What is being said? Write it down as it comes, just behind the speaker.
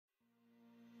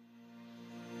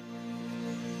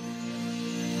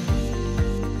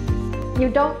You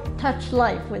don't touch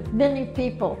life with many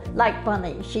people like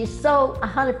Bunny. She's so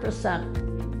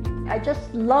 100%. I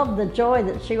just love the joy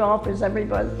that she offers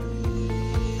everybody.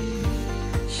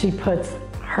 She puts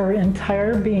her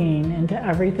entire being into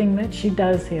everything that she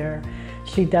does here.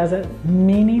 She does it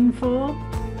meaningful.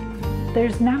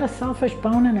 There's not a selfish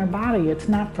bone in her body. It's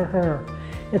not for her.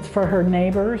 It's for her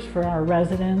neighbors, for our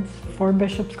residents, for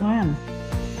Bishop's Glen.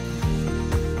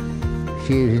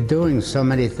 She's doing so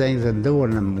many things and doing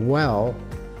them well,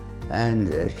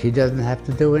 and she doesn't have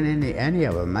to do any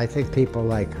of them. I think people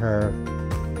like her,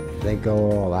 they go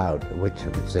all out, which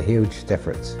is a huge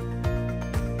difference.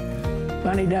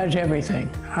 Bunny does everything.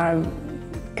 I'm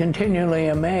continually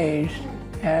amazed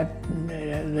at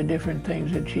the different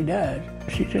things that she does.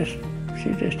 She's just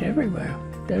everywhere,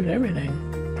 does everything.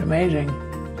 It's amazing.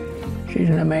 She's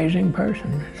an amazing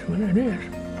person, that's what it is.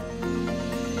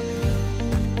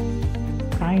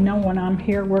 I know when I'm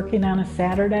here working on a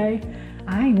Saturday,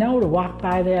 I know to walk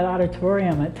by that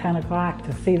auditorium at 10 o'clock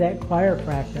to see that choir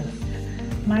practice.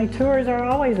 My tours are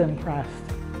always impressed.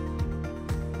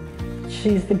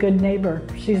 She's the good neighbor.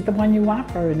 She's the one you want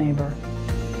for a neighbor.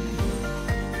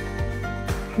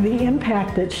 The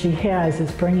impact that she has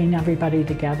is bringing everybody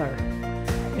together.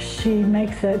 She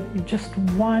makes it just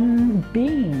one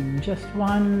being, just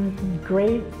one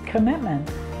great commitment.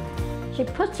 She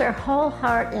puts her whole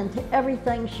heart into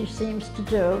everything she seems to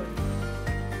do.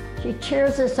 She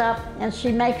cheers us up and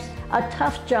she makes a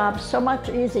tough job so much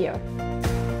easier.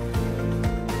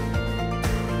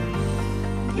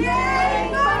 Yeah!